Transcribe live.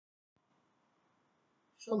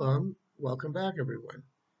Shalom. Welcome back, everyone.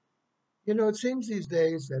 It seems these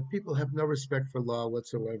days that people have no respect for law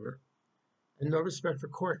whatsoever and no respect for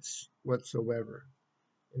courts whatsoever.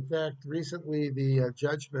 In fact, recently the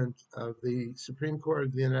judgment of the Supreme Court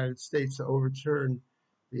of the United States to overturn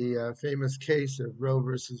the famous case of Roe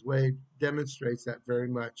versus Wade demonstrates that very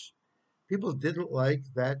much. People didn't like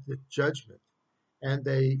that judgment, and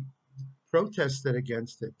they protested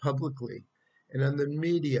against it publicly and on the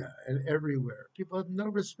media and everywhere. People have no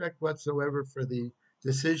respect whatsoever for the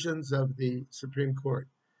decisions of the Supreme Court.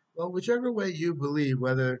 Well, whichever way you believe,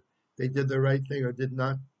 whether they did the right thing or did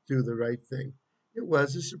not do the right thing, it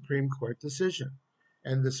was a Supreme Court decision.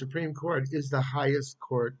 And the Supreme Court is the highest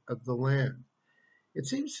court of the land. It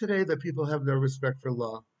seems today that people have no respect for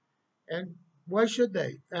law. And why should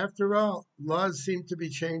they? After all, laws seem to be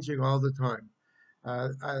changing all the time.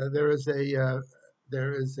 There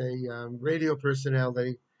is a radio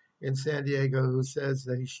personality in San Diego who says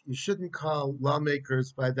that you shouldn't call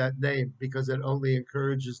lawmakers by that name because it only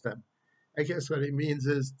encourages them. I guess what it means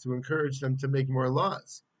is to encourage them to make more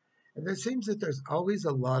laws. And it seems that there's always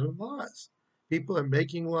a lot of laws. People are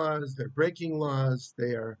making laws, they're breaking laws,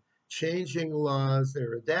 they are changing laws,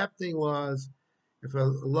 they're adapting laws. If a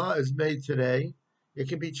law is made today, it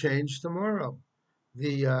can be changed tomorrow.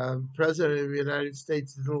 The president of the United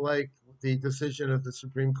States didn't like the decision of the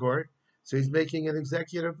Supreme Court, so he's making an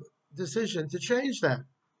executive decision to change that.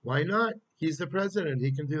 Why not? He's the president,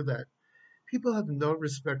 he can do that. People have no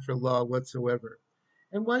respect for law whatsoever.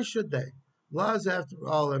 And why should they? Laws, after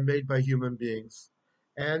all, are made by human beings.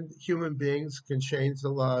 And human beings can change the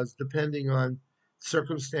laws depending on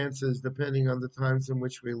circumstances, depending on the times in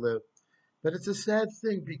which we live. But it's a sad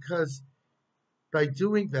thing because by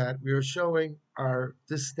doing that, we are showing our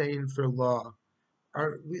disdain for law.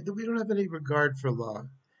 We don't have any regard for law.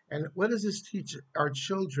 And what does this teach our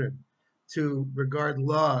children? To regard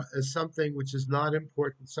law as something which is not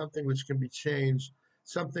important, something which can be changed,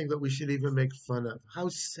 something that we should even make fun of. How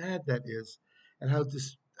sad that is, and how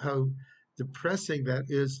depressing that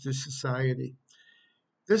is to society.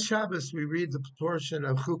 This Shabbos, we read the portion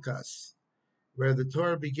of Chukas, where the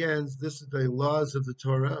Torah begins. This is the laws of the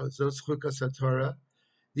Torah, Zos Chukas HaTorah.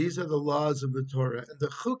 These are the laws of the Torah. And the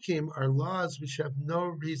chukim are laws which have no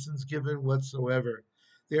reasons given whatsoever.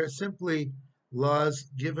 They are simply laws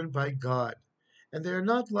given by God. And they are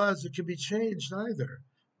not laws that can be changed either,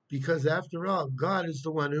 because after all, God is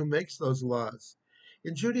the one who makes those laws.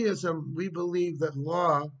 In Judaism, we believe that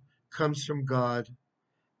law comes from God.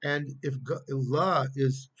 And if law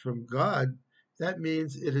is from God, that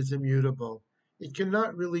means it is immutable. It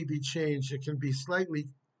cannot really be changed. It can be slightly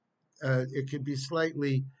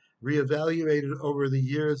reevaluated over the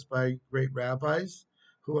years by great rabbis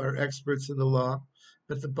who are experts in the law.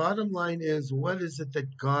 But the bottom line is, what is it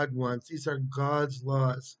that God wants? These are God's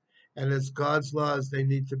laws. And as God's laws, they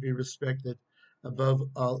need to be respected above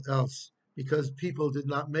all else because people did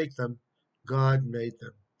not make them, God made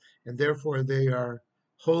them. And therefore, they are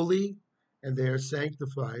holy and they are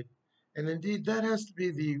sanctified. And indeed, that has to be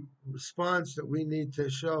the response that we need to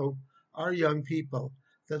show our young people,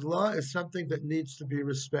 that law is something that needs to be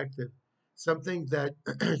respected, something that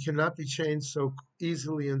cannot be changed so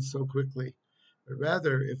easily and so quickly. But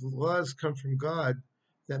rather, if laws come from God,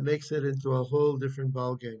 that makes it into a whole different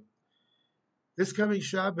ballgame. This coming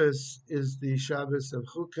Shabbos is the Shabbos of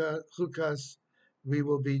Chukas. We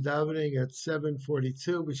will be davening at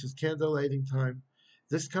 7:42, which is candle lighting time.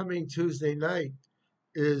 This coming Tuesday night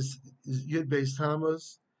is Yud Beis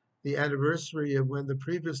Tammuz, the anniversary of when the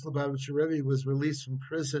previous Lubavitcher Rebbe was released from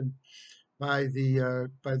prison by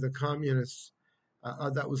the communists.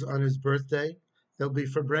 That was on his birthday. There'll be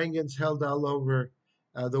Farbrengens held all over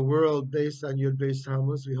the world based on Yud Beis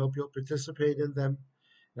Tammuz. We hope you'll participate in them.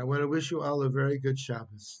 And I want to wish you all a very good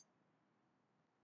Shabbos.